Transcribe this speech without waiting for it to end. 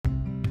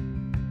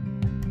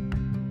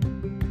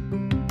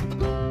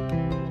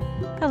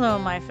Hello,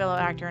 my fellow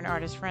actor and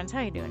artist friends.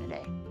 How you doing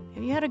today?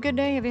 Have you had a good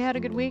day? Have you had a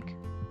good week?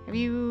 Have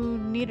you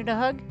needed a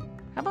hug?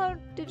 How about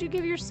did you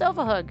give yourself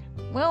a hug?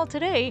 Well,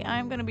 today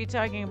I'm going to be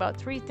talking about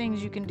 3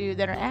 things you can do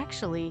that are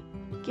actually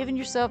giving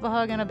yourself a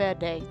hug on a bad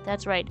day.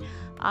 That's right.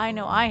 I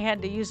know I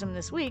had to use them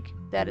this week,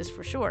 that is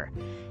for sure.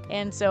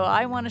 And so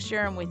I want to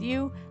share them with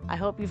you. I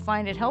hope you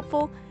find it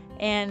helpful.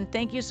 And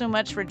thank you so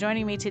much for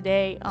joining me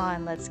today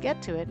on Let's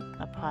Get to It,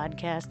 a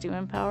podcast to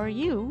empower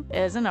you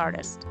as an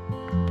artist.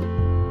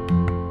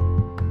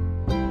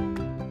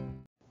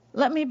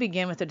 Let me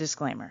begin with a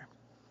disclaimer.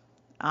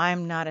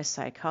 I'm not a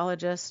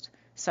psychologist,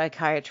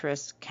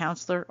 psychiatrist,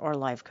 counselor, or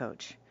life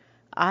coach.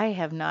 I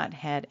have not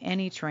had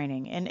any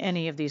training in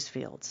any of these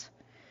fields.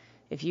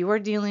 If you are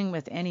dealing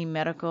with any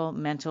medical,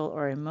 mental,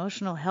 or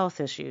emotional health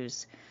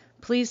issues,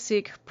 please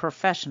seek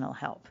professional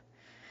help.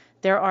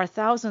 There are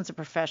thousands of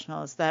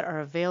professionals that are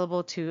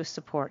available to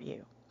support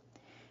you.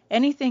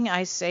 Anything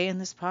I say in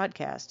this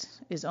podcast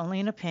is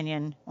only an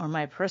opinion or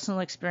my personal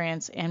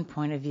experience and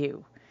point of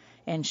view,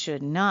 and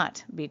should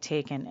not be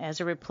taken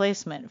as a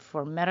replacement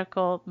for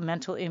medical,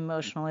 mental,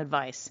 emotional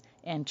advice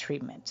and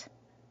treatment.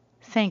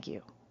 Thank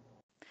you.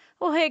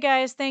 Well, hey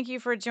guys, thank you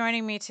for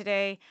joining me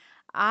today.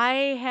 I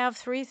have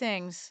 3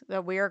 things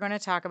that we are going to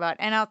talk about,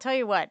 and I'll tell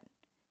you what,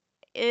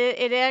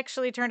 it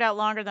actually turned out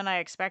longer than I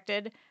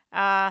expected.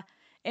 And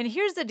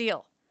here's the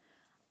deal.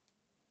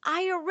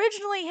 I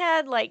originally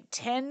had like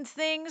 10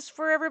 things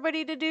for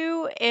everybody to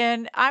do,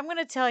 and I'm going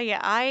to tell you,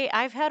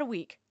 I've had a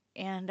week,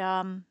 and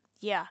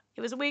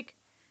it was a week.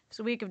 It was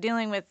a week of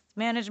dealing with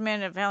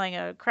management, of having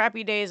a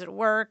crappy days at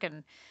work,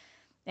 and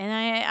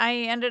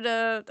I ended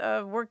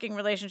a working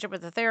relationship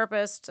with a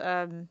therapist.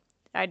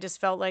 I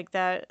just felt like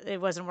that it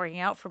wasn't working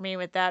out for me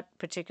with that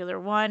particular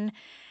one.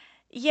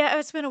 Yeah,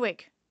 it's been a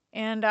week,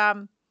 and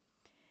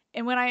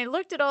when I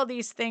looked at all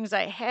these things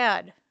I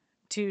had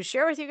to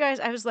share with you guys,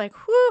 I was like,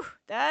 whew,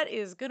 that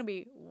is going to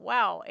be,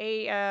 wow,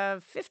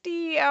 a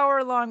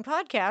 50-hour-long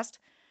podcast.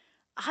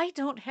 I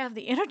don't have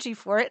the energy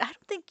for it. I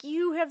don't think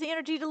you have the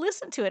energy to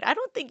listen to it. I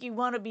don't think you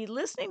want to be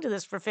listening to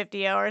this for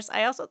 50 hours.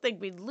 I also think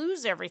we'd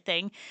lose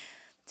everything.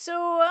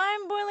 So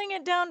I'm boiling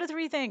it down to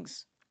 3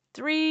 things.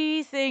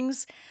 3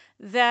 things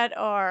that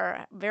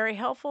are very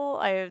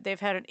helpful. They've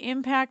had an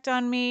impact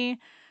on me.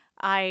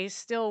 It's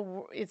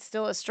still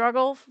a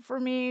struggle for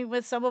me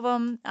with some of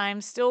them.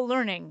 I'm still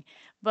learning,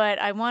 but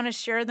I want to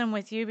share them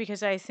with you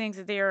because I think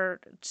that they are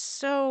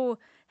so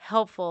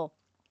helpful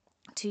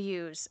to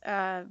use.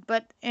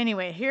 But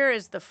anyway, here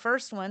is the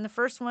first one. The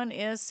first one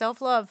is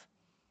self-love.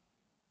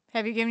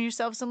 Have you given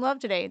yourself some love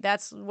today?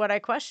 That's what I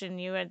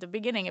questioned you at the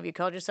beginning. Have you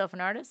called yourself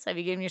an artist? Have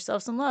you given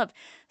yourself some love?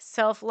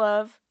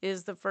 Self-love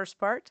is the first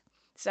part.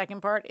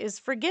 Second part is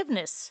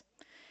forgiveness.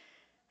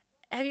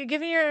 Have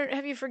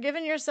you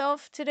forgiven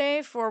yourself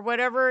today for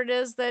whatever it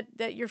is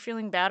that you're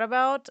feeling bad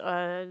about?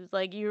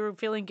 Like you're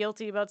feeling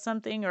guilty about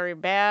something, or you're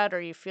bad,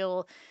 or you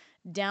feel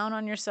down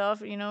on yourself.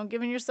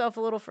 Giving yourself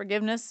a little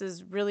forgiveness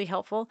is really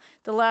helpful.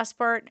 The last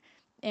part,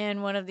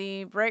 and one of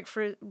the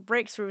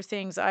breakthrough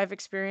things I've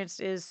experienced,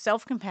 is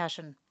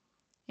self-compassion.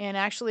 And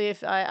actually,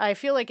 if I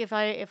feel like if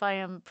I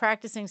am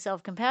practicing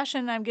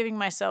self-compassion, I'm giving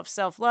myself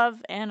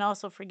self-love and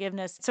also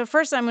forgiveness. So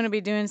first, I'm going to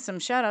be doing some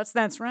shout-outs.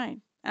 That's right.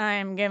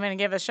 I'm going to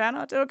give a shout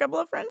out to a couple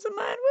of friends of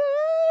mine.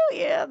 Woo!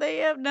 Yeah, they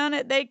have done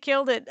it. They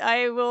killed it.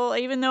 I will,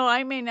 even though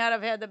I may not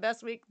have had the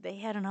best week, they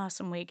had an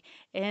awesome week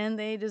and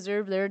they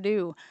deserve their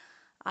due.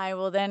 I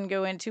will then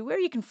go into where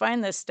you can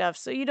find this stuff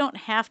so you don't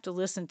have to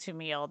listen to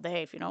me all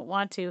day if you don't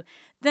want to.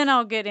 Then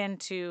I'll get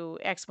into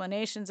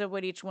explanations of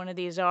what each one of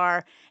these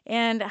are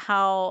and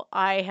how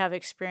I have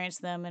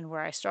experienced them and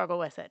where I struggle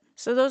with it.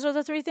 So those are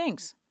the 3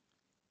 things: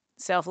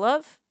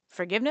 self-love,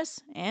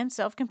 forgiveness, and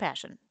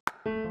self-compassion.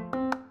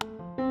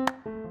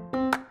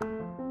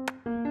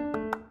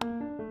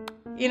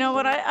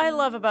 What I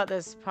love about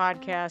this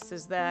podcast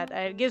is that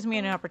it gives me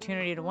an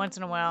opportunity to once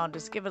in a while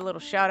just give a little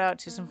shout out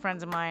to some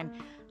friends of mine.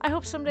 I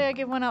hope someday I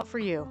give one out for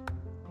you.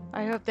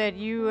 I hope that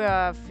you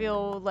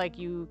feel like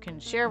you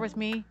can share with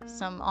me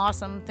some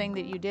awesome thing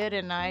that you did,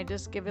 and I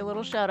just give you a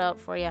little shout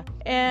out for you.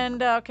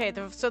 And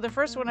so the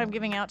first one I'm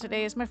giving out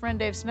today is my friend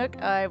Dave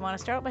Snook. I want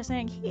to start by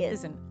saying he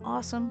is an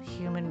awesome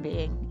human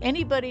being.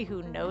 Anybody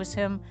who knows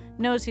him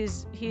knows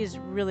he's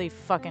really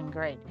fucking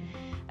great.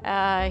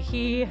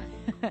 He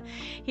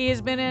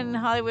has been in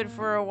Hollywood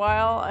for a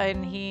while,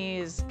 and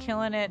he's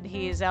killing it.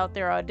 He's out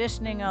there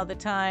auditioning all the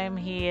time.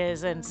 He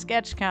is in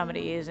sketch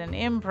comedy. He's in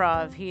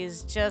improv.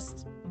 He's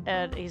just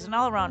he's an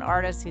all-around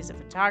artist. He's a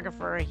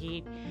photographer.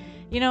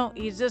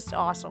 He's just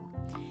awesome.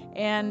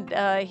 And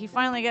he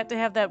finally got to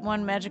have that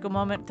one magical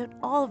moment that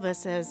all of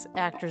us as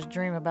actors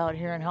dream about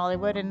here in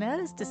Hollywood, and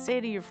that is to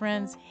say to your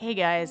friends, hey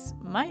guys,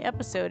 my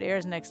episode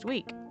airs next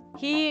week.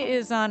 He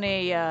is on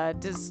a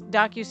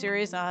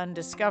docuseries on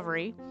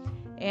Discovery,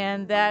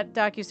 and that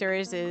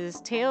docuseries is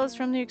Tales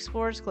from the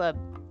Explorers Club.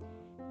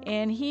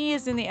 And he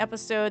is in the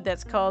episode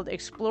that's called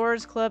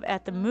Explorers Club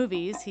at the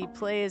Movies. He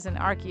plays an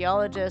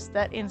archaeologist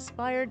that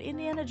inspired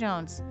Indiana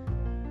Jones.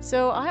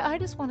 So I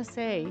just want to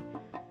say,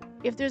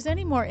 if there's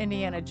any more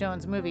Indiana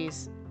Jones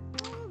movies,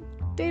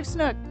 Dave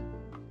Snook.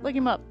 Look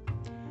him up.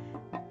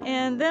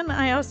 And then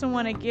I also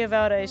want to give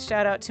out a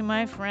shout out to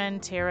my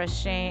friend Tara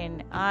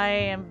Shane. I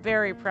am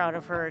very proud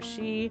of her.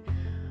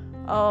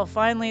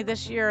 Finally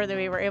this year that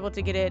we were able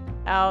to get it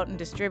out and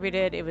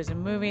distributed. It was a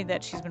movie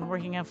that she's been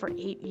working on for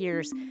 8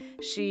 years.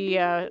 She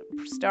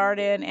starred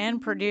in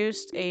and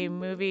produced a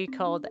movie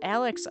called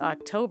Alex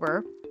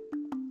October.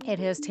 It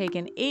has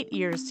taken 8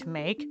 years to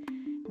make,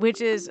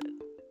 which is,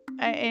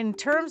 in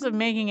terms of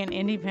making an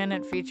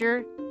independent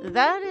feature,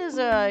 that is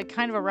a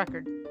kind of a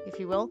record, if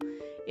you will.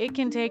 It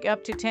can take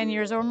up to 10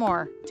 years or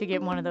more to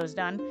get one of those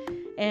done.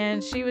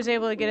 And she was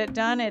able to get it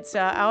done. It's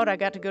out. I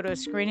got to go to a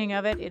screening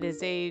of it. It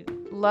is a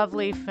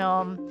lovely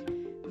film,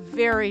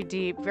 very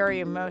deep, very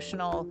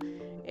emotional,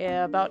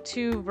 about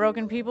two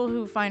broken people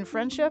who find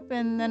friendship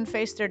and then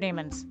face their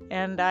demons.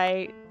 And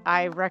I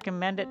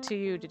recommend it to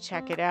you to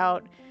check it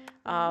out.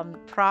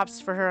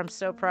 Props for her. I'm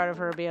so proud of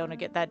her to be able to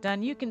get that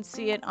done. You can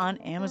see it on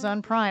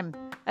Amazon Prime.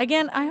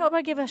 Again, I hope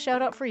I give a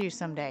shout out for you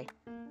someday.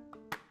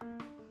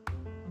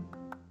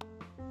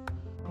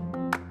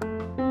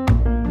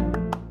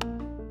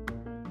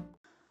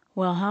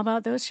 Well, how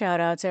about those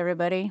shout outs,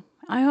 everybody?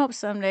 I hope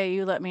someday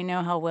you let me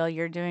know how well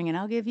you're doing, and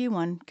I'll give you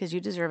one because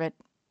you deserve it.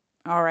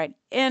 All right.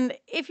 And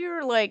if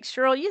you're like,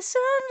 Cheryl, you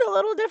sound a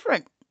little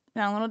different.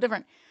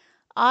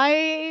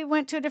 I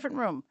went to a different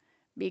room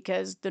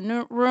because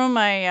the room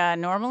I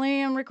normally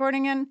am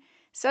recording in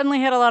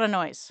suddenly had a lot of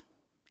noise.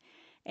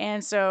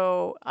 And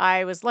so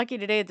I was lucky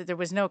today that there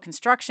was no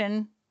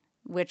construction,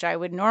 which I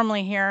would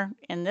normally hear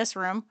in this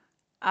room.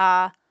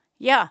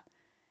 Yeah.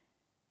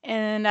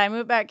 And I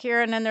moved back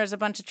here, and then there's a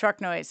bunch of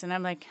truck noise. And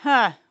I'm like,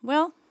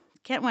 well,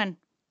 can't win.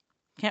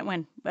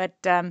 But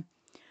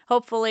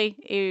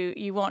hopefully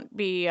you won't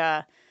be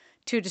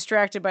too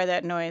distracted by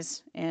that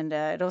noise, and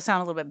it'll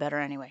sound a little bit better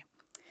anyway.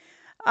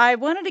 I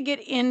wanted to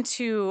get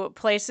into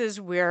places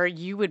where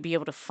you would be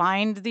able to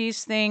find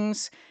these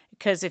things,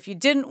 because if you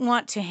didn't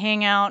want to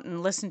hang out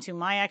and listen to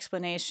my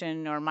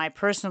explanation or my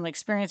personal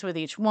experience with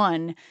each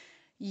one,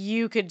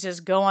 you could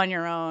just go on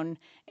your own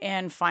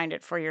and find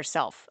it for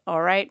yourself,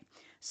 all right?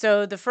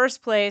 So the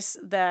first thing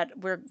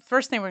we're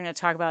going to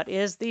talk about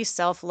is the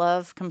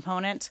self-love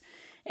component.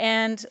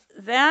 And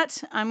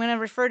that I'm going to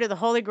refer to the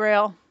Holy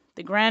Grail,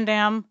 the Grand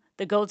Dam,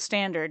 the gold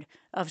standard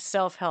of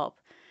self-help.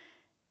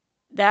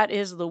 That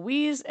is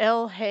Louise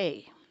L.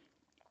 Hay.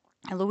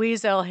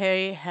 Louise L.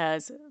 Hay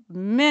has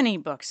many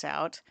books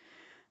out,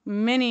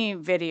 many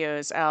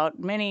videos out,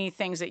 many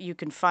things that you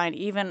can find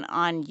even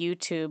on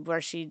YouTube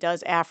where she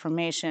does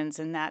affirmations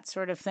and that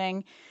sort of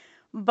thing.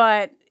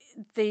 But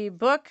the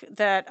book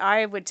that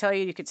I would tell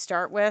you could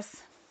start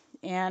with,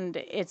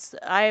 and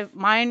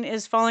mine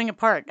is falling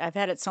apart. I've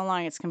had it so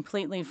long it's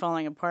completely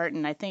falling apart,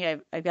 and I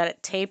think I've got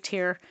it taped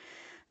here.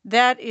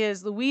 That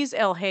is Louise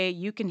L. Hay,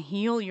 You Can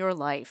Heal Your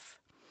Life.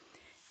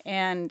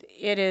 And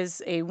it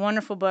is a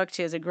wonderful book.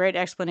 She has a great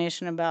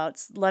explanation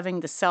about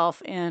loving the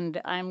self,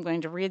 and I'm going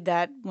to read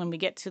that when we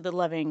get to the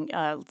loving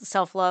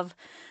self-love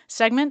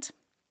segment.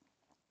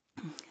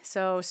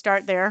 So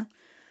start there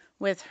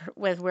with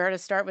where to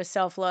start with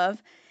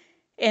self-love.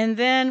 And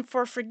then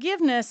for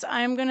forgiveness,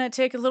 I'm going to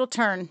take a little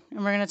turn, and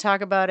we're going to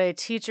talk about a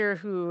teacher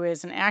who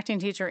is an acting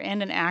teacher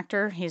and an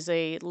actor. He's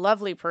a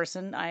lovely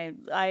person.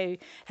 I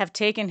have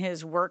taken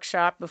his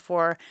workshop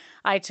before.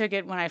 I took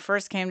it when I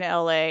first came to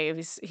LA.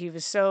 He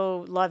was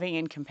so loving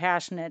and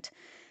compassionate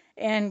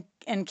and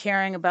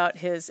caring about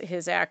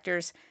his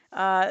actors.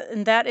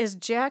 And that is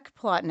Jack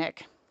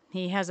Plotnick.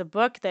 He has a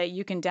book that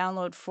you can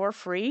download for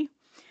free.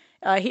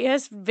 He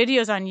has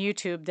videos on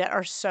YouTube that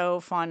are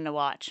so fun to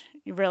watch.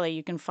 Really,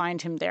 you can find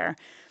him there.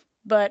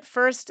 But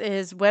first,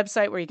 his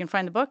website where you can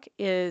find the book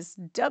is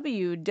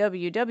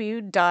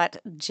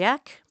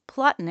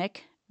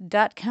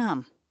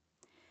www.jackplotnick.com.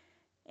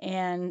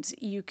 And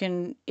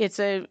it's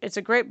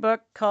a great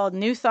book called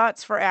New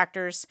Thoughts for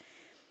Actors.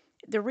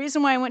 The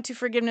reason why I went to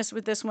forgiveness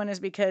with this one is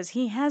because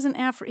he has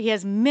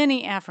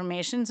many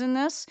affirmations in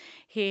this.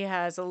 He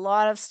has a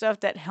lot of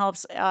stuff that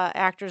helps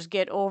actors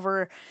get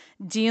over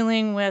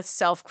dealing with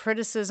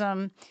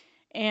self-criticism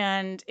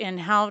and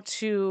how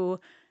to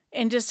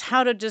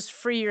just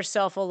free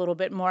yourself a little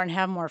bit more and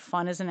have more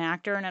fun as an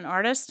actor and an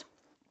artist.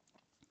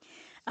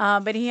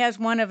 But he has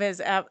one of his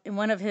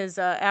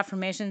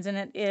affirmations in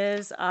it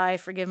is, I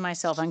forgive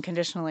myself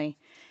unconditionally.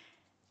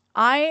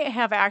 I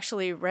have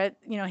actually read,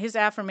 his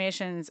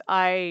affirmations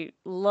I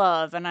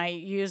love, and I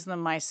use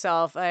them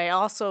myself. I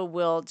also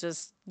will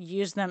just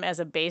use them as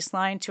a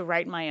baseline to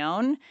write my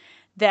own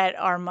that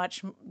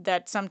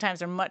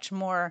sometimes are much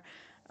more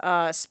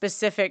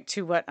specific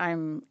to what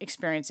I'm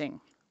experiencing.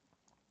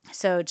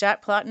 So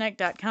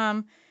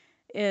jackplotnick.com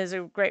is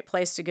a great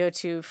place to go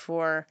to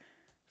for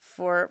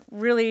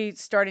really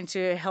starting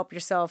to help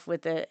yourself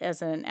with it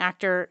as an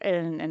actor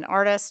and an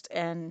artist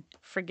and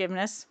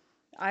forgiveness.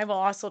 I will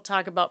also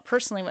talk about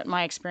personally what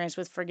my experience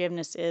with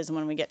forgiveness is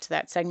when we get to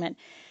that segment.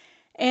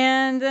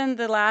 And then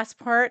the last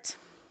part,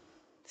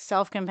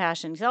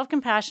 Self-compassion.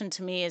 Self-compassion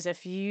to me is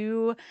if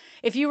you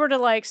were to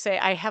like say,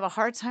 I have a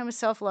hard time with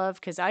self-love,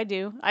 because I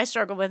do. I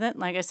struggle with it,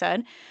 like I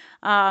said.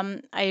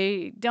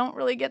 I don't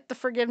really get the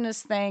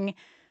forgiveness thing.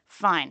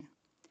 Fine.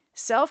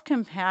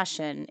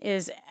 Self-compassion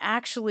is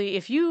actually,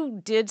 if you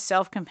did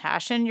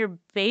self-compassion, you're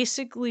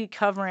basically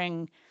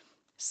covering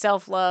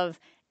self-love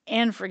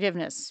and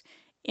forgiveness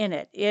in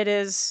it. It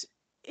is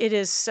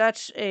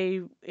such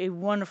a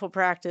wonderful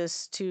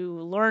practice to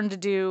learn to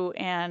do,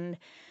 and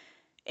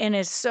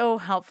is so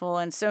helpful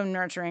and so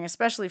nurturing,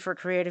 especially for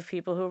creative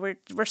people who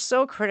we're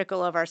so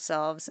critical of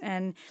ourselves.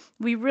 And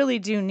we really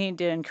do need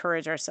to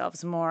encourage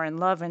ourselves more and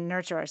love and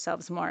nurture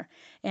ourselves more.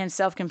 And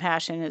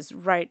self-compassion is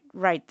right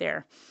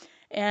there.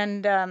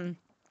 And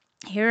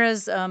here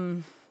is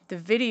the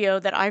video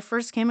that I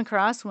first came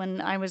across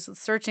when I was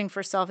searching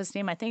for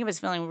self-esteem. I think I was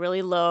feeling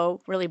really low,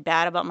 really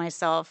bad about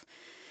myself.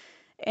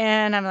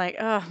 And I'm like,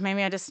 oh,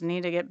 maybe I just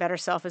need to get better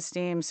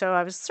self-esteem. So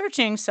I was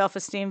searching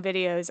self-esteem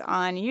videos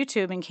on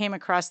YouTube and came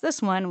across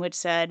this one,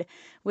 which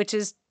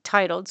is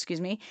titled,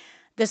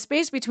 The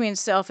Space Between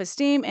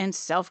Self-Esteem and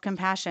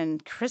Self-Compassion,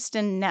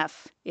 Kristin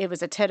Neff. It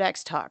was a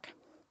TEDx talk.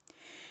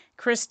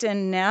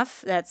 Kristin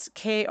Neff, that's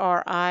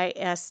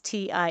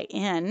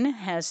Kristin,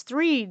 has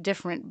 3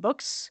 different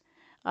books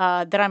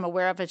that I'm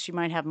aware of, but she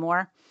might have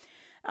more.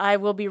 I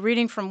will be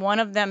reading from one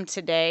of them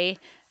today.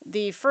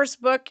 The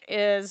first book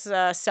is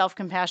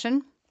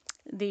Self-Compassion.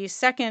 The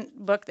second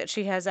book that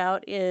she has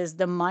out is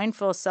the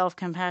Mindful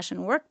Self-Compassion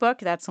Workbook.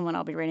 That's the one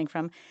I'll be reading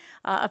from.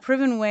 A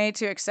Proven Way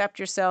to Accept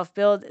Yourself,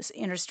 Build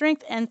Inner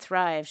Strength, and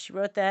Thrive. She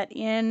wrote that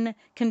in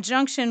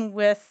conjunction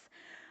with,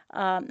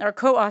 or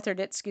co-authored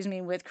it,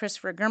 with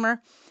Christopher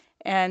Germer.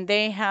 And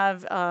they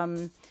have,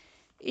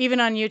 even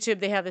on YouTube,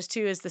 they have this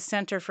too, is the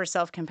Center for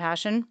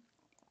Self-Compassion.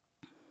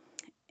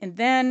 And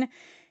then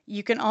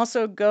you can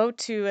also go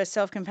to a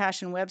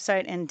self-compassion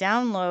website and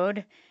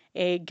download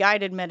a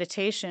guided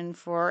meditation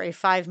for a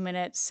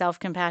 5-minute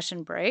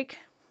self-compassion break,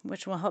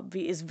 which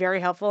is very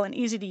helpful and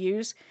easy to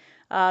use.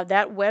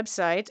 That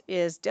website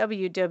is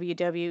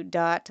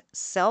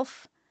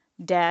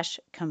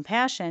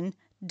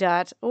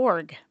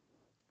www.self-compassion.org.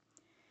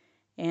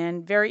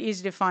 And very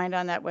easy to find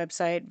on that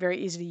website, very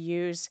easy to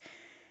use.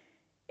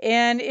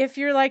 And if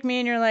you're like me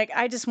and you're like,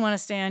 I just want to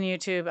stay on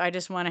YouTube, I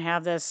just want to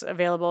have this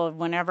available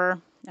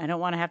whenever, I don't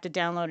want to have to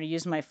download or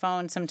use my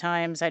phone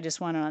sometimes, I just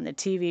want it on the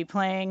TV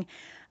playing,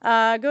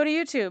 go to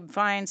YouTube,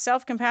 find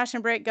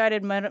Self-Compassion Break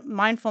Guided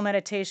Mindful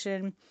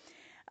Meditation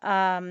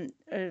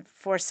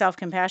for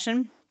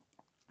Self-Compassion.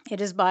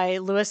 It is by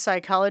Lewis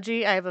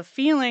Psychology. I have a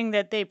feeling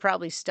that they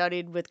probably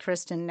studied with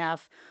Kristin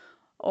Neff,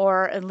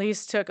 or at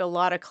least took a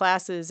lot of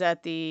classes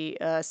at the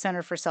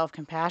Center for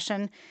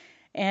Self-Compassion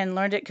and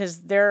learned it,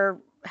 because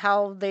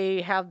how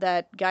they have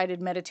that guided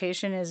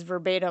meditation is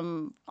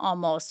verbatim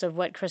almost of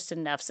what Kristin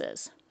Neff's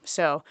is.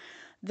 So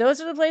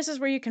those are the places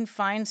where you can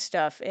find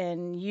stuff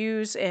and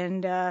use,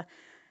 and I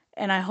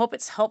hope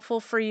it's helpful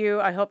for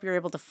you. I hope you're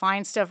able to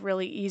find stuff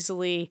really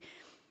easily,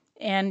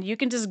 and you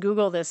can just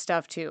Google this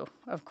stuff too,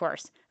 of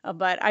course.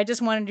 But I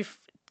just wanted to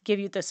give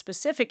you the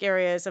specific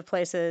areas of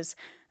places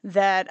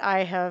that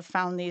I have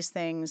found these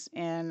things,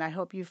 and I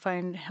hope you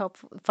find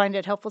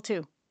it helpful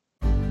too.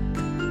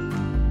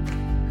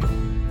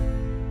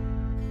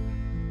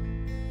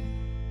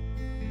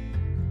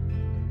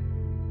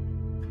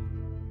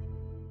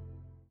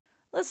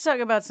 Let's talk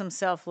about some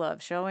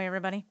self-love, shall we,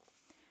 everybody?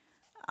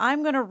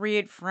 I'm going to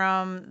read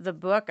from the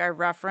book I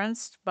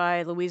referenced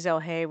by Louise L.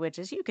 Hay, which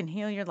is You Can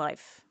Heal Your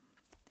Life.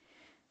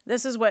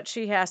 This is what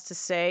she has to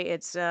say.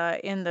 It's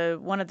in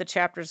one of the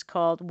chapters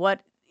called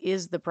What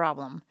is the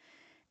Problem?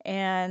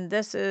 And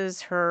this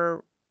is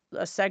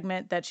a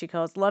segment that she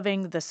calls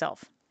Loving the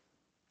Self.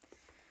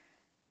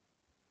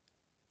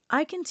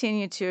 I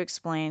continue to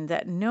explain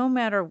that no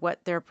matter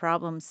what their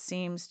problem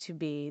seems to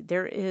be,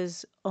 there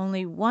is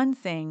only one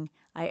thing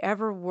I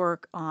ever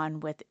work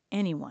on with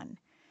anyone,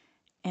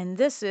 and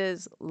this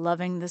is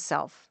loving the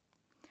self.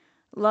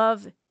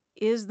 Love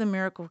is the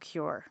miracle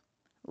cure.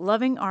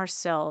 Loving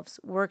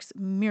ourselves works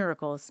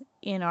miracles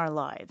in our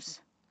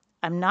lives.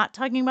 I'm not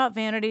talking about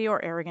vanity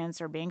or arrogance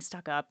or being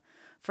stuck up,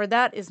 for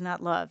that is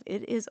not love.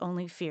 It is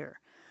only fear.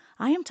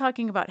 I am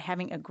talking about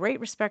having a great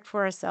respect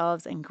for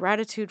ourselves and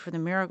gratitude for the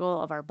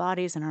miracle of our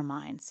bodies and our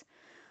minds.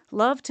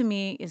 Love to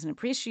me is an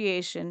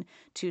appreciation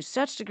to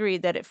such degree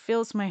that it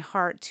fills my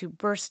heart to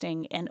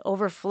bursting and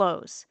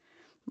overflows.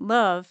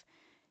 Love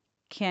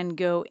can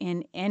go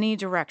in any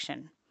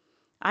direction.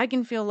 I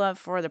can feel love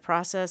for the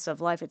process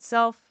of life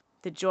itself,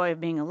 the joy of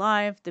being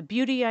alive, the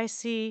beauty I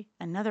see,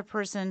 another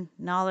person,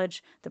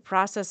 knowledge, the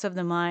process of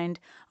the mind,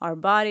 our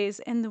bodies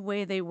and the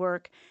way they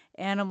work,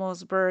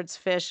 animals, birds,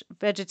 fish,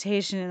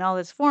 vegetation in all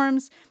its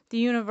forms, the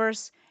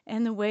universe,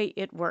 and the way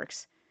it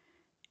works.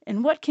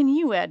 And what can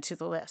you add to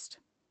the list?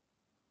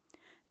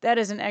 That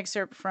is an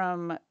excerpt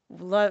from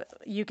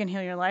You Can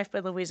Heal Your Life by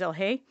Louise L.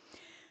 Hay.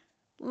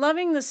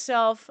 Loving the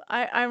self,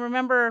 I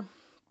remember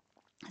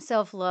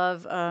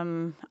self-love.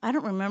 I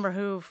don't remember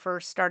who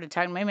first started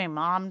talking. Maybe my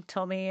mom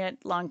told me it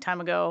a long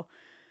time ago.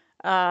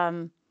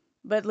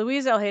 But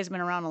Louise L. Hay's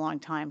been around a long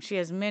time. She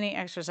has many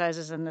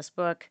exercises in this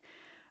book.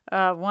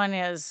 One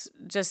is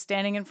just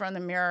standing in front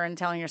of the mirror and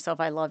telling yourself,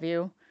 I love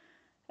you.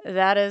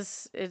 That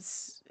is,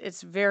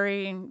 it's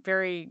very,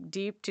 very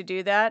deep to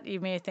do that. You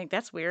may think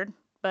that's weird,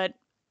 but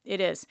it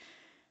is.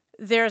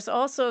 There's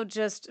also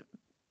just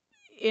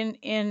in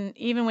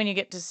even when you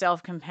get to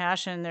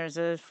self-compassion, there's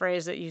a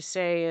phrase that you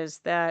say is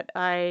that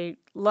I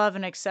love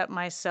and accept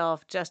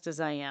myself just as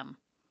I am.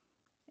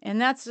 And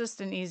that's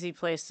just an easy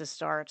place to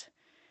start.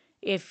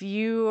 If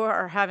you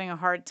are having a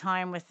hard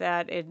time with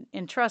that,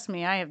 and trust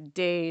me, I have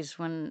days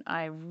when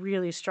I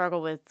really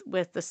struggle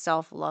with the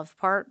self-love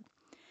part,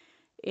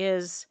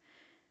 is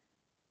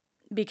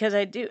because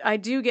I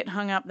do get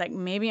hung up like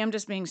maybe I'm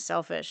just being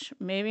selfish.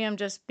 Maybe I'm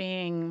just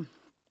being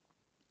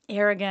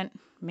arrogant.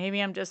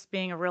 Maybe I'm just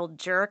being a real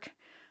jerk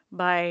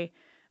by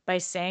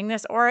saying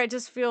this, or I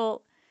just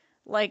feel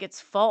like it's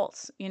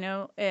false,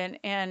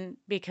 and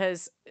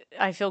because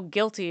I feel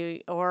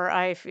guilty, or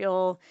I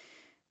feel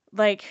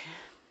like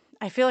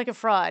a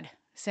fraud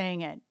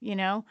saying it,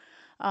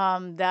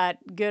 that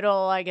good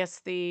old, I guess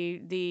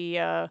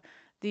the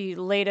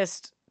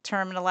latest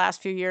term in the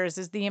last few years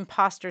is the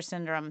imposter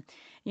syndrome.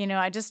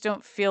 I just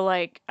don't feel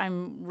like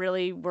I'm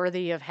really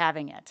worthy of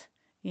having it,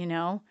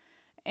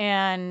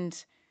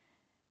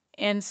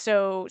 and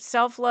so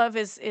self-love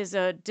is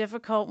a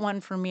difficult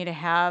one for me to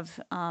have.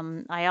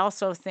 I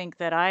also think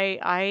that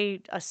I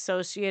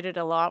associate it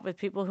a lot with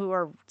people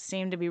who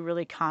seem to be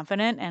really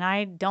confident, and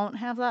I don't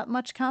have that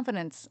much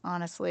confidence,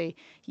 honestly.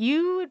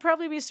 You would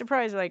probably be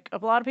surprised. Like, a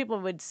lot of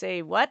people would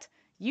say, "What?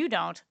 You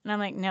don't?" And I'm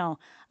like, "No,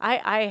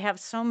 I have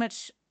so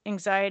much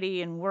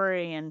anxiety and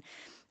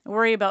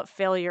worry about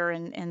failure,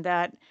 and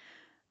that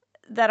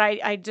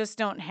I just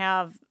don't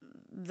have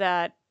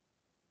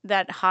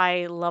that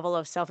high level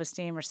of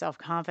self-esteem or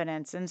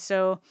self-confidence." And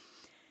so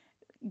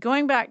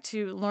going back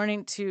to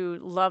learning to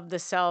love the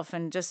self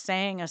and just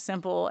saying a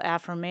simple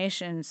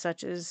affirmation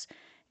such as,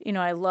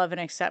 I love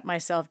and accept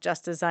myself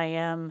just as I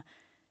am,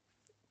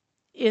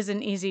 is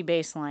an easy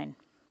baseline.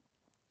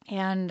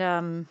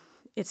 And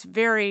it's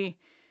very,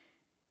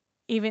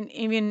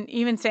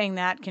 even saying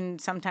that can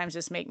sometimes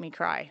just make me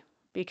cry,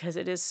 because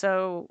it is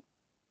so,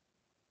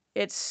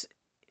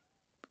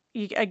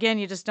 again,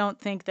 you just don't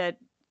think that.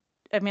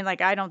 I mean,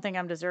 like, I don't think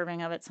I'm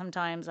deserving of it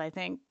sometimes. I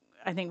think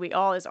we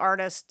all as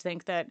artists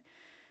think that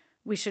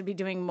we should be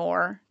doing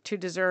more to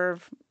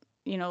deserve,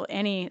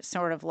 any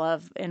sort of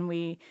love. And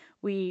we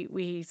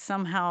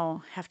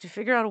somehow have to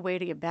figure out a way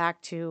to get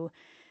back to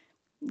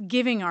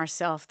giving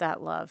ourselves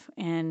that love,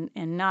 and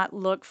not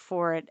look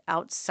for it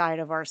outside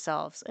of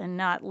ourselves, and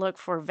not look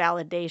for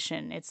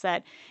validation. It's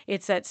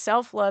that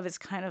self-love is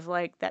kind of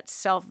like that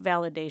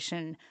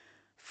self-validation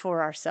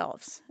for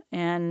ourselves.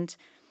 And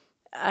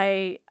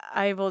I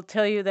will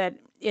tell you that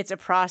it's a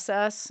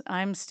process.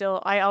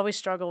 I always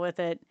struggle with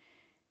it.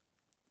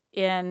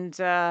 And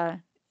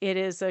it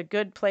is a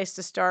good place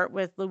to start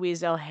with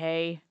Louise L.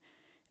 Hay.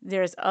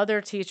 There's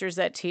other teachers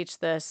that teach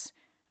this.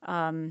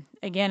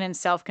 Again, in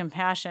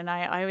self-compassion,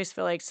 I always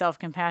feel like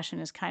self-compassion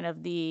is kind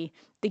of the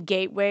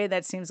gateway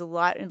that seems a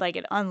lot like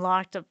it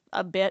unlocked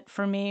a bit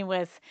for me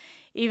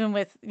even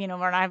with, when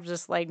I'm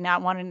just like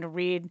not wanting to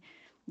read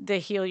the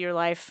Heal Your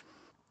Life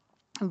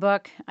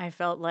book. I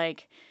felt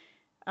like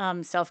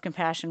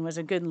self-compassion was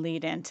a good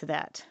lead into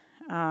that.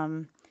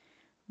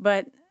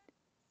 But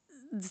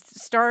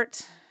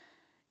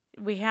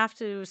we have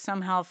to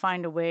somehow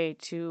find a way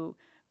to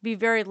be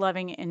very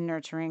loving and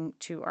nurturing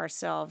to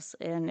ourselves.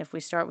 And if we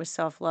start with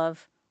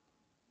self-love,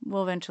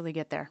 we'll eventually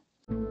get there.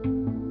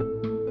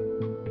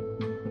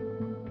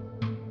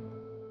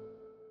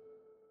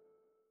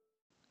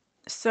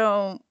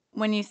 So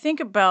when you think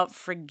about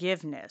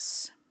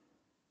forgiveness,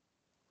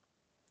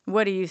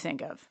 what do you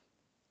think of?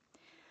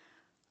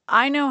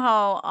 I know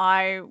how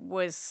I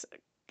was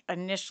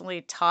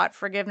initially taught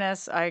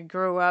forgiveness. I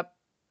grew up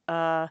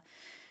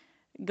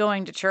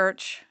going to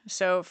church,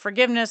 so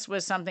forgiveness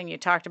was something you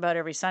talked about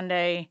every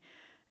Sunday.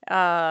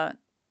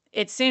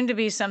 It seemed to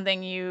be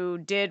something you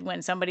did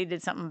when somebody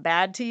did something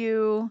bad to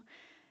you,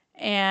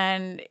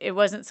 and it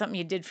wasn't something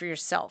you did for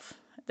yourself.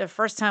 The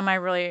first time I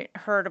really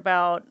heard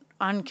about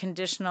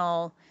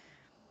unconditional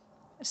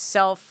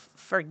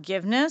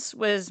self-forgiveness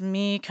was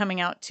me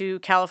coming out to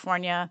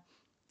California,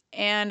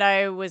 and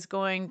I was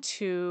going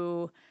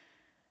to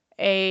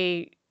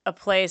a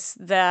place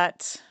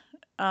that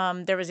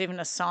there was even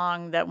a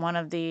song that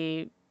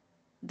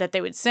that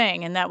they would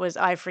sing, and that was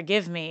 "I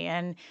Forgive Me."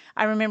 And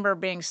I remember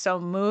being so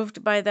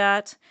moved by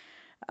that.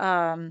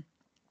 And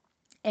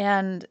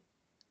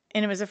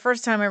it was the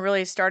first time I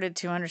really started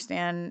to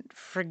understand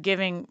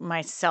forgiving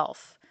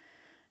myself.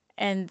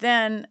 And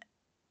then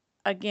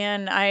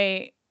again,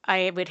 I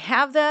would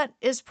have that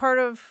as part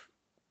of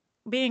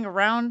being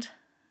around.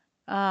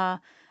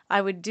 I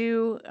would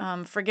do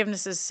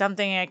forgiveness is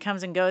something that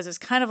comes and goes. It's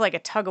kind of like a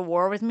tug of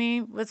war with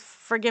me with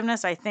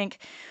forgiveness. I think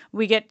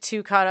we get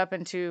too caught up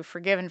into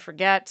forgive and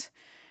forget,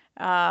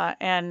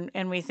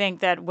 and we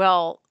think that,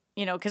 well,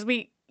 because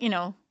we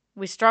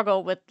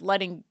struggle with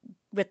letting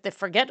with the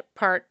forget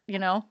part,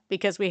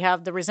 because we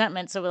have the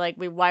resentment. So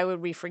why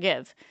would we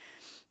forgive?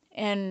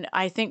 And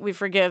I think we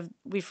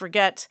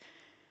forget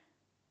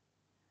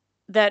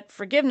that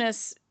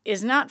forgiveness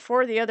is not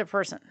for the other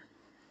person.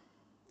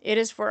 It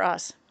is for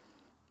us.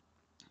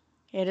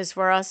 It is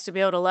for us to be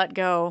able to let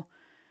go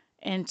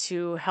and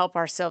to help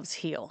ourselves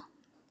heal.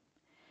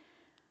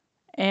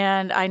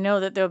 And I know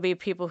that there'll be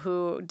people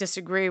who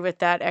disagree with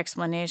that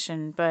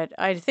explanation, but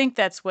I think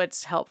that's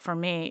what's helped for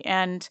me.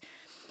 And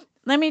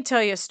let me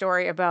tell you a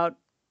story about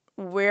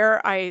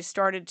where I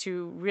started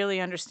to really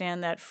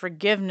understand that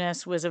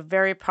forgiveness was a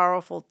very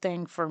powerful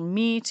thing for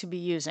me to be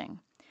using.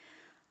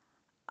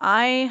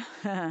 I'd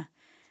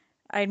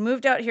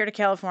moved out here to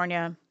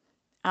California.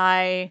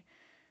 I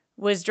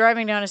was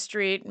driving down a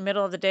street,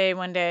 middle of the day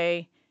one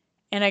day,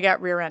 and I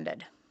got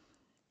rear-ended.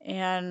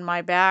 And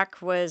my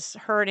back was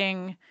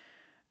hurting.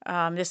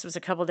 This was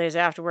a couple days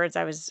afterwards.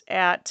 I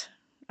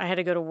had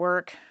to go to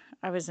work.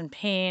 I was in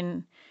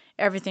pain.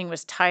 Everything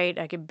was tight.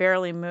 I could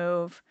barely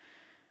move.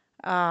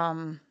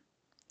 And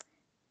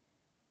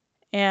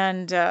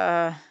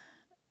I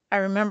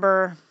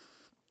remember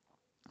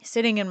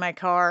sitting in my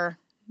car,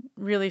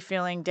 really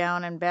feeling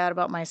down and bad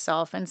about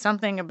myself, and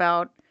something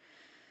about,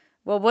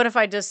 well, what if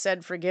I just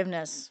said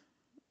forgiveness,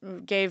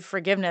 gave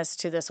forgiveness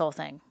to this whole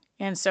thing?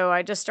 And so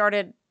I just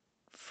started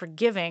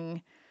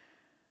forgiving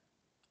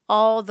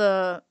all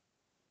the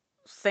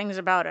things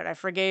about it. I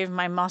forgave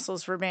my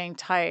muscles for being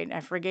tight. I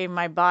forgave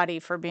my body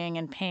for being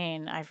in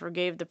pain. I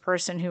forgave the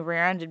person who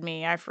rear-ended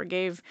me. I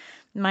forgave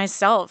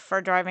myself for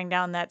driving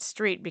down that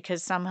street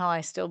because somehow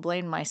I still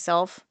blamed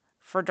myself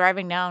for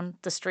driving down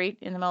the street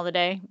in the middle of the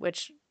day,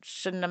 which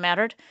shouldn't have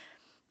mattered.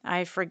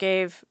 I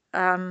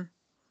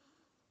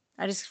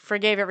just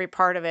forgave every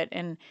part of it.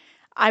 And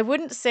I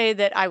wouldn't say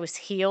that I was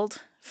healed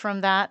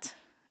from that.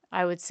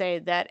 I would say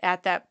that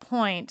at that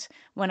point,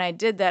 when I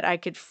did that, I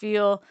could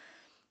feel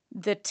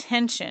the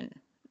tension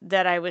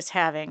that I was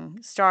having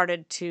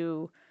started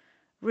to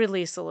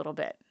release a little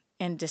bit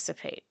and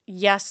dissipate.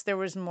 Yes, there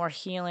was more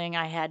healing.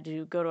 I had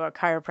to go to a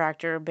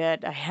chiropractor a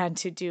bit. I had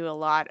to do a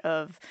lot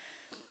of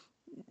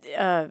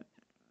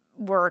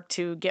work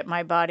to get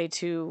my body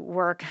to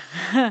work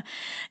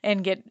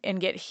and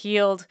get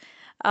healed.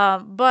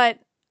 But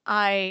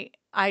I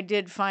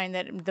did find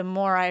that the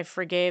more I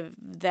forgave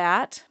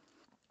that,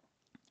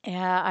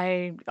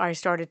 I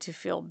started to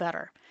feel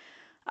better.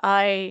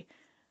 I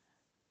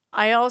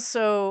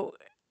also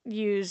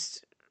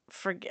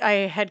I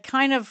had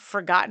kind of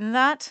forgotten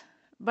that,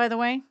 by the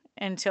way,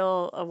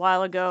 until a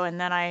while ago.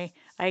 And then I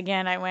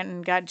went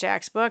and got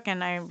Jack's book,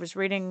 and I was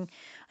reading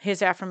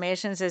his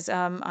affirmations as,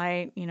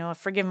 I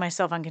forgive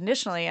myself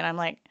unconditionally. And I'm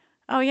like,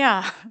 oh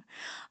yeah,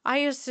 I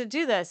used to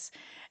do this.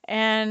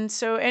 And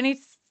so any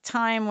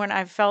time when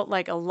I felt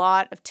like a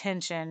lot of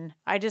tension,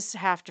 I just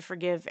have to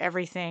forgive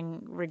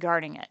everything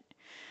regarding it.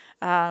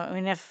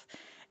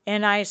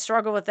 And I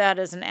struggle with that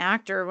as an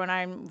actor when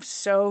I'm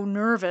so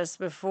nervous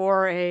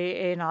before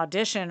an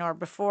audition or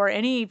before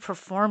any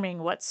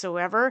performing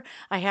whatsoever.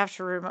 I have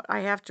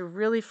to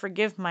really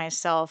forgive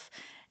myself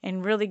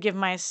and really give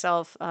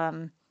myself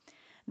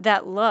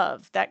that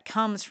love that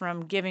comes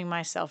from giving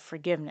myself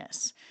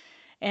forgiveness.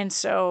 And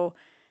so,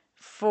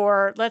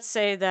 let's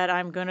say that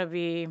I'm going to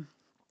be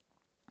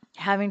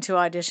having to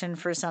audition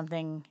for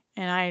something,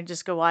 and I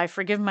just go, well, I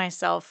forgive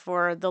myself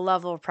for the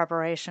level of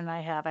preparation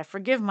I have. I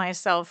forgive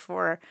myself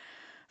for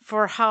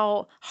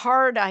how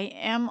hard I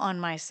am on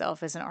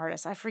myself as an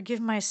artist. I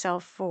forgive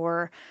myself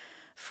for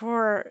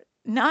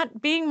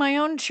not being my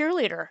own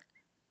cheerleader.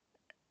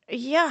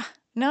 Yeah,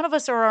 none of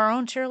us are our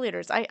own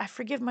cheerleaders. I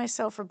forgive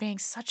myself for being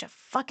such a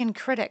fucking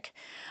critic.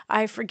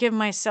 I forgive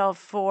myself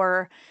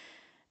for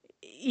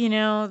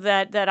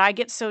that I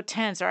get so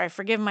tense, or I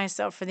forgive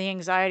myself for the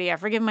anxiety. I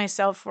forgive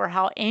myself for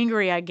how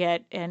angry I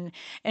get and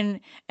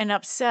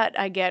upset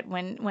I get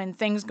when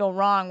things go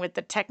wrong with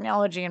the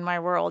technology in my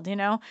world,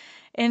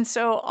 And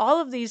so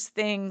all of these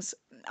things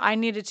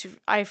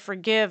I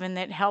forgive, and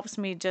it helps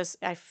me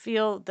I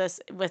feel this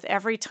with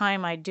every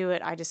time I do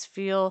it. I just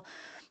feel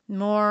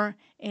more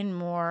and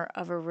more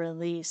of a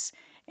release,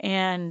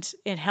 and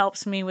it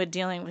helps me with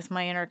dealing with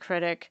my inner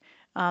critic.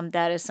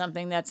 That is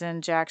something that's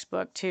in Jack's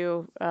book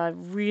too,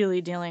 really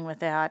dealing with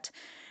that.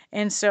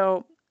 And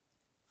so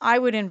I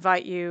would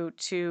invite you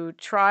to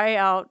try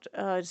out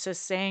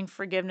just saying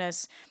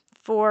forgiveness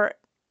for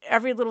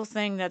every little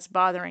thing that's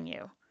bothering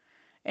you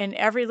and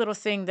every little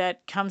thing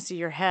that comes to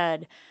your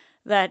head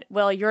that,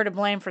 well, you're to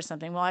blame for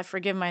something. Well, I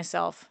forgive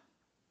myself.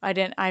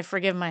 I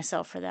forgive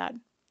myself for that.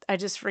 I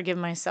just forgive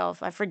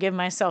myself. I forgive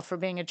myself for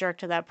being a jerk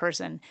to that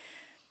person.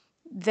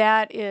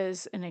 That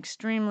is an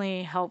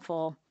extremely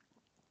helpful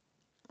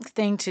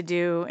thing to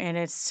do, and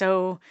it's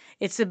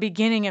the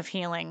beginning of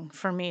healing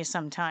for me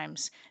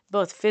sometimes,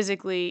 both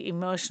physically,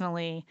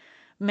 emotionally,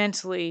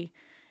 mentally.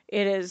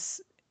 It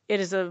is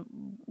a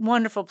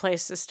wonderful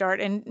place to start,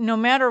 and no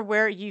matter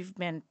where you've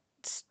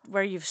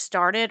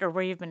started or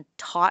where you've been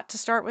taught to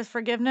start with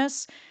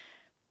forgiveness,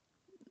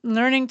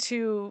 learning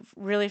to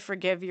really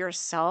forgive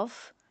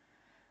yourself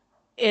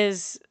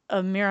is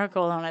a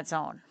miracle on its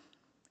own.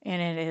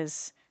 and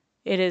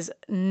it is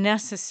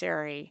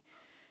necessary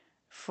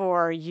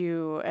for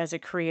you as a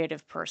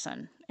creative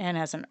person and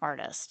as an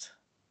artist.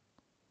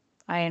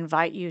 I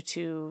invite you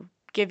to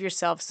give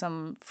yourself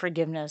some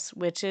forgiveness,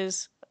 which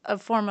is a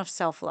form of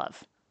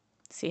self-love.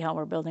 See how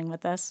we're building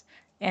with this?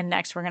 And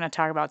next, we're going to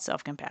talk about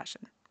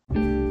self-compassion.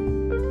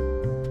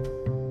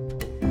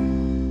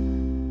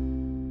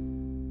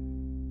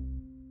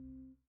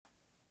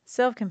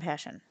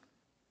 Self-compassion.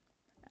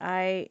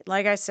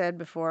 Like I said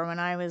before, when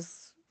I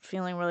was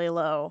feeling really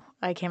low,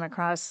 I came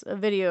across a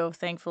video,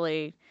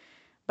 thankfully,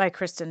 by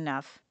Kristin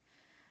Neff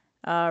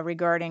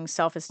regarding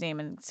self-esteem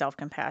and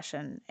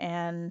self-compassion.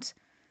 And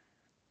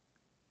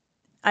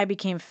I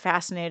became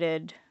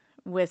fascinated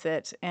with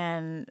it.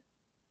 And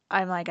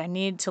I'm like, I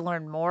need to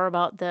learn more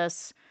about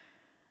this.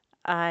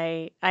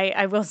 I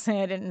will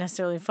say I didn't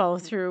necessarily follow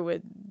through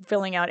with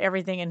filling out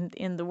everything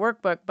in the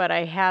workbook, but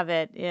I have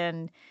it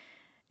in.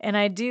 And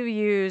I do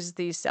use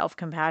these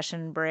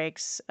self-compassion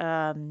breaks,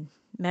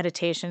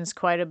 meditations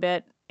quite a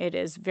bit. It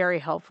is very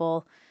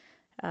helpful.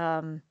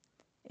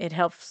 It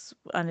helps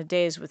on the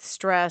days with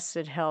stress.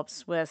 It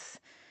helps with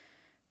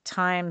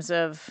times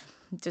of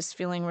just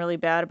feeling really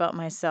bad about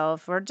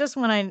myself, or just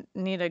when I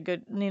need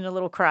a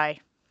little cry.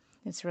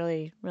 It's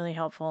really, really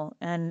helpful.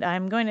 And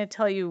I'm going to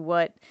tell you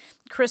what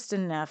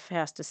Kristin Neff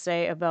has to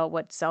say about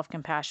what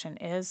self-compassion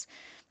is.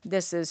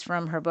 This is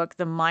from her book,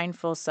 The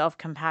Mindful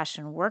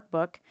Self-Compassion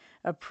Workbook,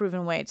 a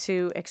proven way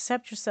to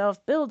accept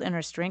yourself, build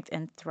inner strength,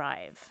 and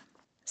thrive.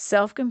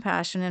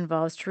 Self-compassion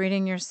involves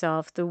treating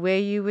yourself the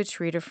way you would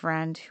treat a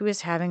friend who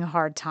is having a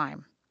hard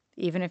time,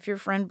 even if your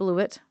friend blew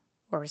it,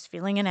 or is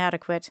feeling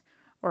inadequate,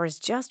 or is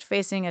just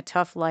facing a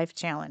tough life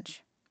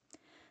challenge.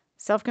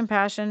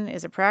 Self-compassion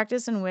is a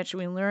practice in which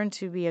we learn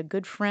to be a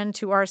good friend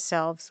to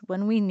ourselves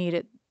when we need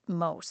it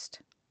most,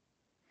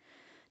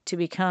 to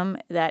become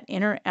that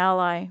inner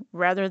ally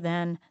rather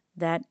than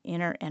that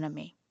inner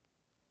enemy.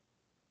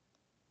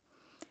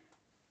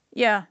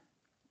 Yeah,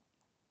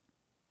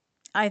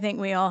 I think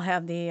we all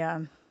have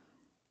the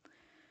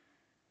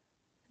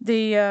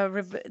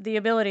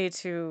ability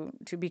to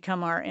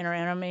become our inner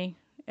enemy,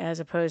 as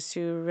opposed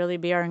to really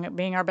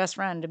being our best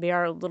friend, to be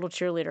our little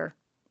cheerleader.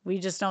 We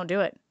just don't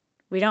do it.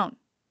 We don't.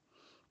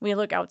 We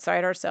look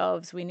outside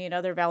ourselves. We need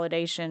other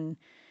validation.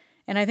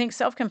 And I think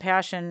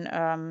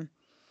self-compassion,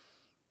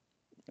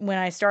 when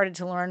I started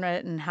to learn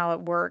it and how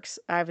it works,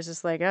 I was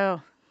just like,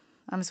 oh,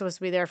 I'm supposed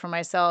to be there for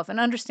myself and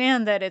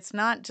understand that it's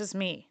not just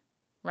me,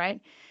 right?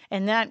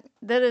 And that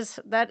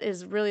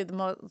is really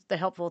the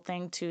helpful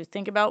thing to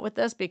think about with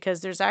this,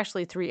 because there's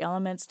actually 3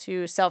 elements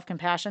to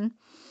self-compassion,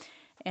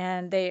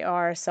 and they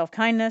are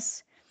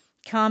self-kindness,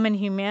 common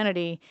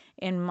humanity,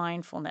 and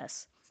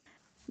mindfulness.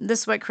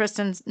 This is what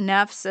Kristin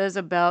Neff says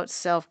about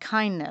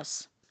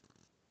self-kindness.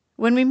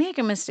 When we make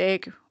a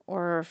mistake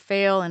or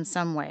fail in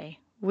some way,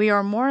 we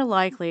are more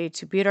likely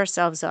to beat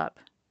ourselves up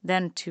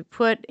than to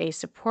put a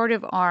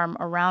supportive arm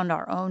around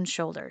our own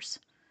shoulders.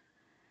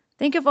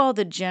 Think of all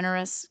the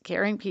generous,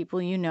 caring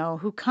people you know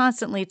who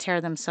constantly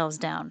tear themselves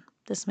down.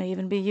 This may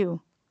even be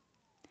you.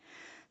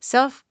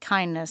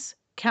 Self-kindness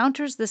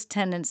counters this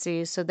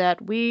tendency so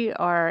that we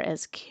are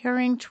as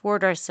caring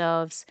toward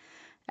ourselves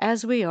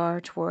as we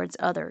are towards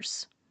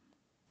others.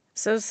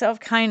 So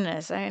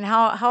self-kindness, I mean,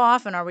 how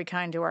often are we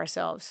kind to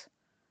ourselves?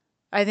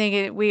 I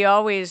think we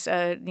always,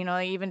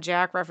 even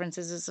Jack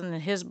references this in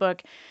his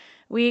book.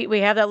 We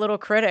have that little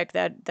critic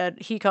that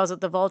he calls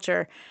it the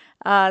vulture,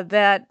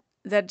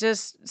 that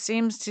just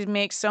seems to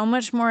make so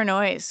much more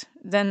noise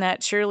than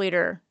that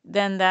cheerleader,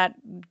 than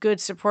that good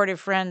supportive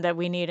friend that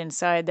we need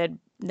inside,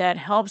 that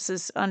helps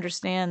us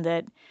understand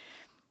that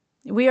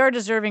we are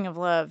deserving of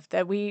love,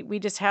 that we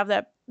just have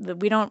that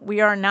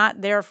we are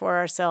not there for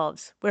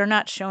ourselves. We're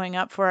not showing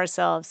up for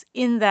ourselves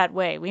in that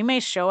way. We may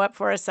show up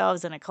for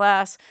ourselves in a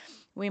class.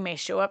 We may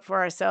show up for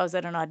ourselves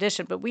at an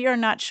audition, but we are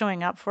not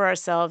showing up for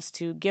ourselves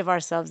to give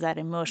ourselves that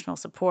emotional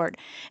support.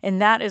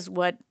 And that is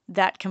what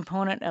that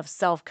component of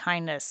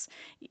self-kindness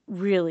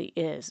really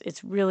is.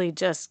 It's really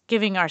just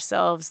giving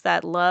ourselves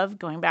that love,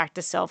 going back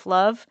to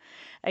self-love.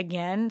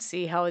 Again,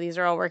 see how these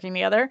are all working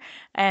together.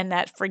 And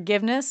that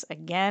forgiveness,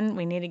 again,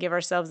 we need to give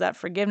ourselves that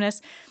forgiveness.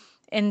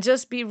 And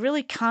just be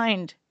really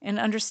kind and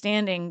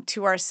understanding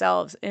to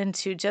ourselves, and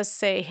to just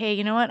say, hey,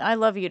 you know what? I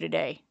love you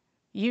today.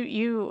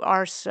 You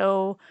are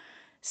so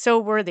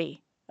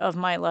worthy of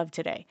my love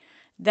today.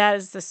 That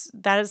is the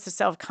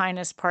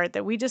self-kindness part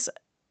that we just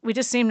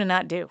seem to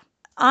not do.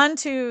 On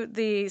to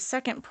the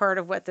second part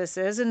of what this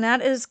is, and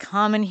that is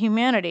common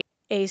humanity.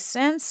 A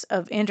sense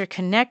of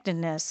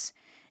interconnectedness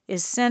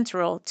is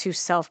central to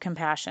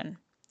self-compassion.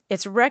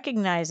 It's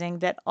recognizing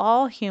that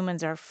all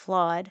humans are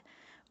flawed,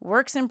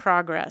 works in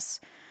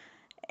progress,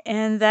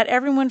 and that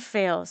everyone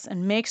fails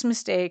and makes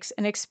mistakes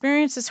and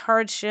experiences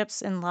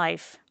hardships in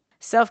life.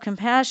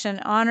 Self-compassion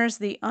honors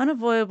the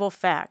unavoidable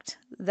fact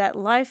that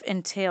life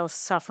entails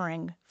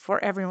suffering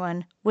for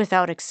everyone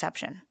without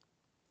exception.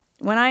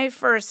 When I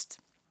first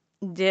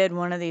did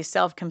one of these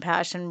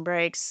self-compassion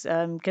breaks,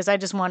 because I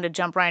just wanted to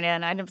jump right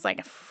in, I was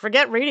like,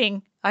 forget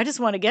reading. I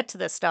just want to get to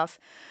this stuff.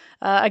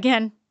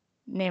 Again,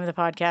 name of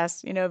the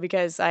podcast,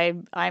 because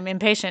I'm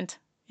impatient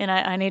and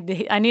I need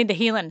the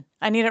healing.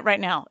 I need it right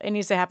now. It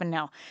needs to happen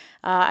now.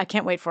 I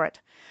can't wait for it.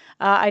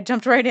 I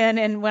jumped right in,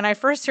 and when I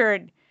first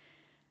heard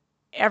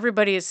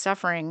everybody is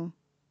suffering,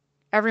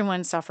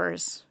 everyone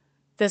suffers.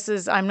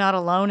 I'm not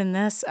alone in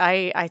this.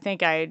 I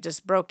think I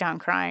just broke down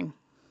crying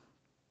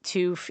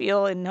to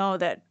feel and know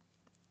that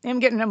I'm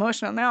getting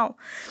emotional now,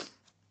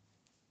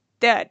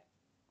 that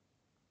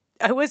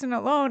I wasn't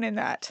alone in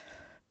that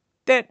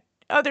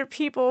other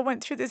people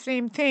went through the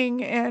same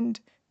thing, and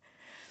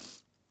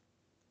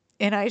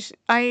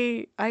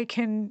I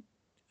can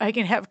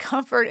have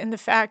comfort in the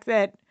fact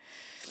that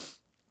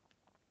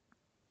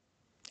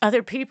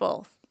other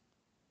people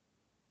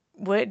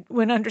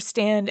would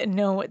understand and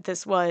know what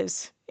this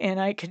was, and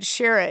I could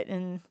share it.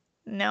 And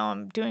now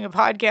I'm doing a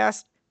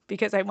podcast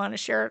because I want to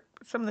share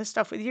some of this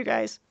stuff with you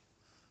guys.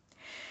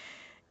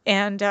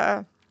 And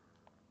it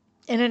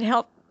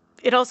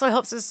also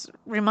helps us,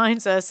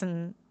 reminds us,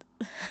 and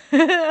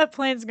a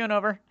plane's going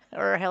over,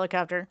 or a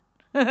helicopter.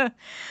 But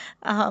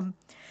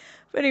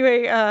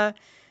anyway,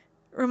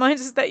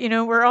 reminds us that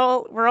we're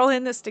all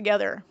in this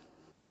together.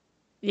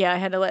 Yeah, I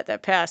had to let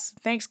that pass.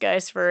 Thanks,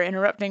 guys, for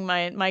interrupting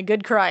my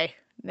good cry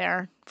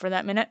there for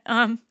that minute.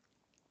 But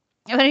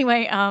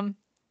anyway,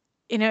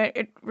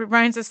 it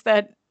reminds us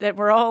that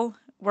we're all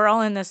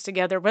in this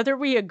together. Whether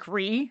we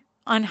agree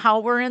on how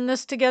we're in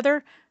this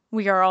together,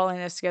 we are all in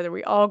this together.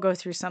 We all go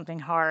through something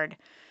hard.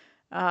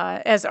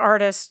 As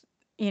artists,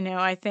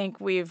 I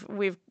think we've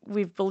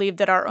believed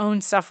that our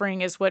own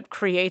suffering is what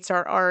creates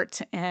our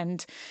art,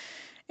 and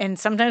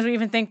sometimes we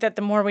even think that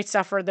the more we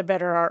suffer, the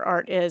better our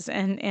art is,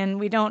 and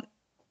we don't.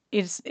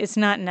 It's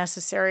not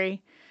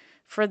necessary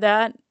for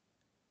that.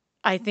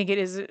 I think it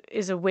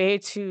is a way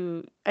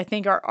to. I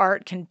think our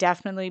art can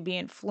definitely be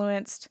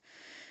influenced,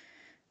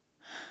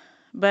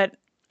 but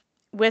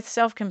with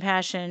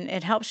self-compassion,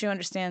 it helps you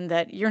understand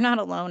that you're not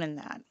alone in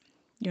that.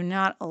 You're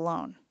not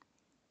alone.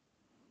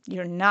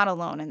 You're not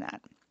alone in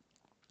that.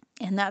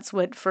 And that's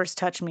what first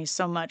touched me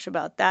so much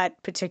about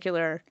that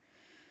particular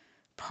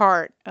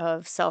part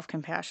of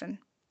self-compassion.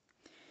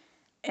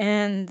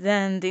 And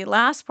then the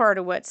last part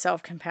of what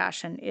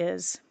self-compassion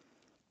is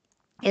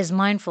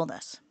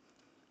mindfulness.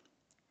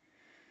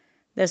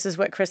 This is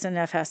what Kristin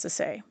Neff has to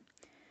say.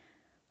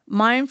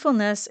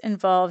 Mindfulness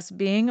involves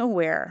being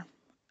aware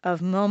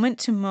of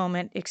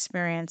moment-to-moment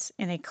experience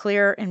in a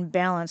clear and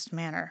balanced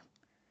manner.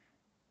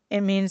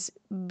 It means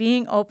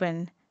being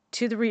open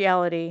to the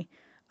reality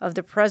of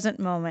the present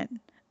moment,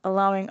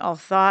 allowing all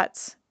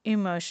thoughts,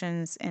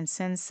 emotions, and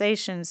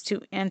sensations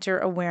to enter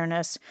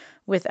awareness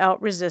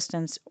without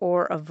resistance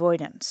or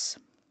avoidance.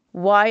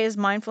 Why is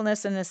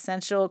mindfulness an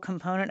essential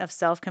component of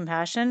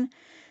self-compassion?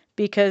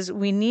 Because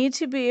we need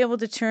to be able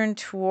to turn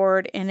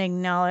toward and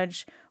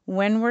acknowledge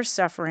when we're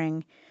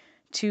suffering,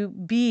 to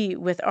be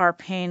with our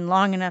pain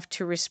long enough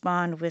to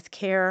respond with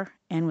care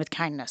and with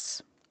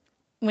kindness.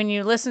 When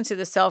you listen to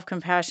the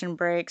self-compassion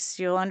breaks,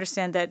 you'll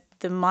understand that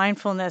the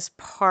mindfulness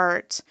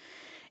part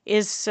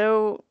is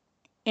so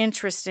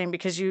interesting,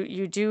 because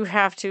you do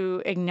have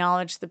to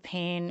acknowledge the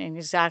pain and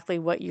exactly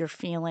what you're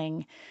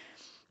feeling.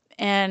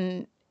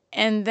 And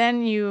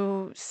then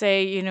you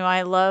say,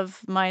 I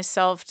love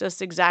myself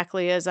just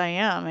exactly as I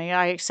am.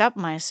 I accept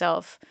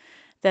myself,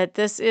 that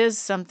this is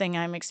something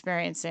I'm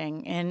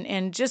experiencing,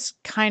 and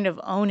just kind of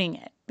owning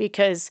it,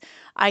 because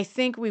I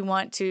think we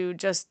want to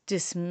just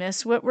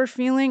dismiss what we're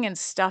feeling and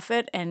stuff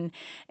it, and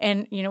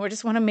we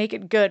just want to make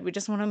it good. We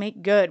just want to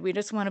make good. We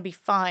just want to be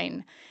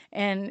fine.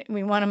 And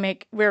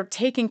we're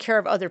taking care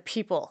of other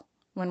people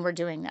when we're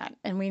doing that.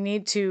 And we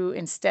need to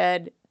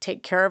instead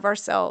take care of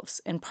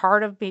ourselves. And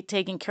part of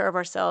taking care of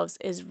ourselves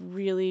is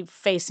really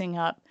facing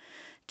up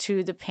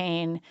to the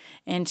pain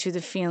and to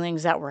the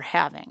feelings that we're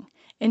having,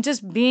 and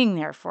just being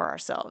there for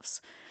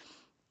ourselves.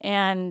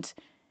 And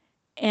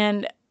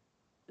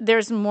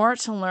there's more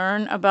to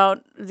learn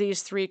about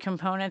these three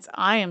components.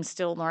 I am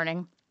still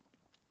learning.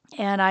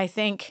 And I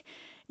think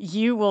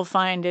you will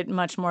find it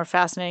much more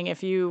fascinating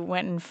if you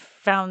went and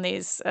found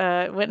these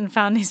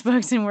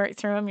books and worked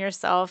through them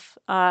yourself.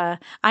 I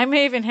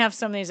may even have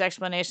some of these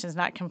explanations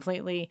not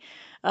completely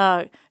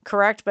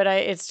correct, but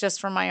it's just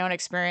from my own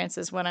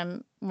experiences what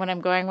I'm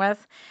going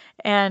with.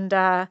 And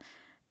I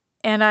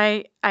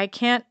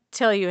can't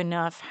tell you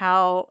enough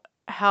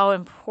how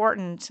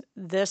important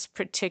this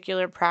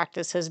particular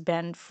practice has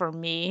been for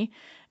me.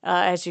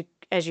 As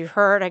you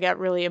heard, I got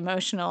really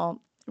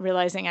emotional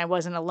realizing I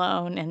wasn't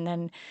alone,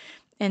 and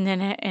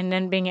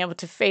then being able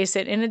to face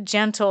it in a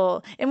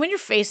gentle. And when you're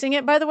facing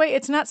it, by the way,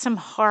 it's not some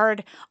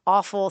hard,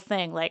 awful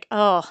thing like,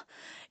 oh,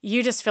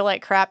 you just feel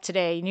like crap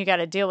today and you got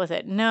to deal with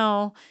it.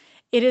 No,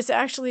 it is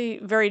actually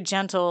very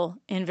gentle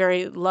and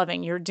very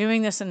loving. You're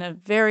doing this in a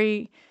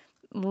very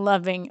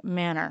loving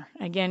manner.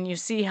 Again, you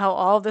see how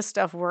all this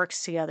stuff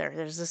works together.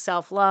 There's the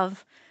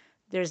self-love,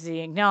 there's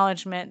the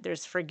acknowledgement,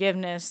 there's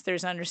forgiveness,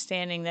 there's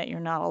understanding that you're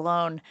not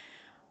alone.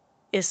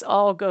 This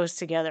all goes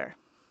together.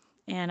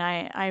 And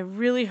I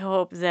really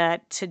hope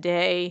that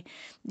today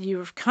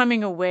you're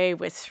coming away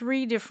with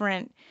 3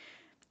 different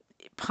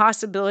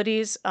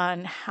possibilities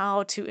on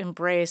how to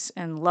embrace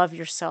and love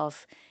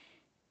yourself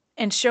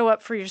and show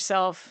up for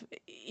yourself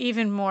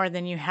even more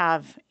than you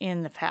have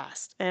in the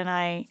past. And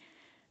I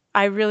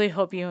really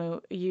hope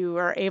you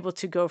are able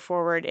to go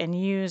forward and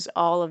use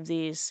all of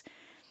these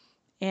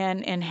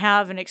and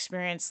have an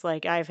experience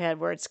like I've had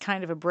where it's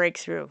kind of a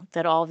breakthrough,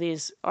 that all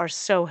these are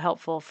so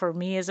helpful for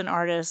me as an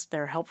artist.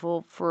 They're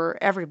helpful for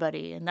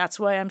everybody, and that's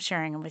why I'm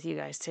sharing them with you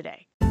guys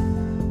today.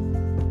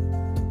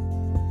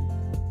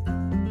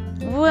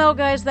 Well,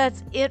 guys,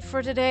 that's it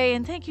for today,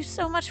 and thank you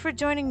so much for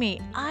joining me.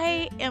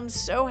 I am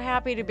so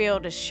happy to be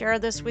able to share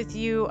this with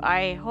you.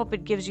 I hope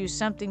it gives you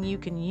something you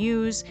can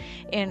use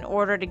in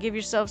order to give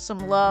yourself some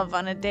love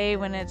on a day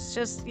when it's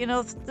just,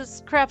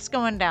 this crap's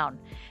going down.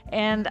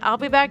 And I'll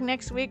be back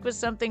next week with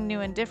something new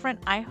and different.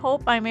 I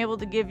hope I'm able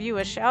to give you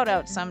a shout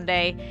out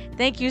someday.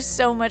 Thank you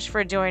so much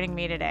for joining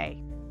me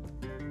today.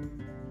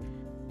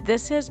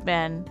 This has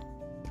been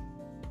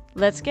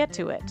Let's Get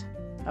to It,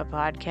 a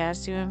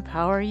podcast to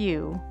empower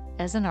you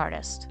as an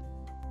artist.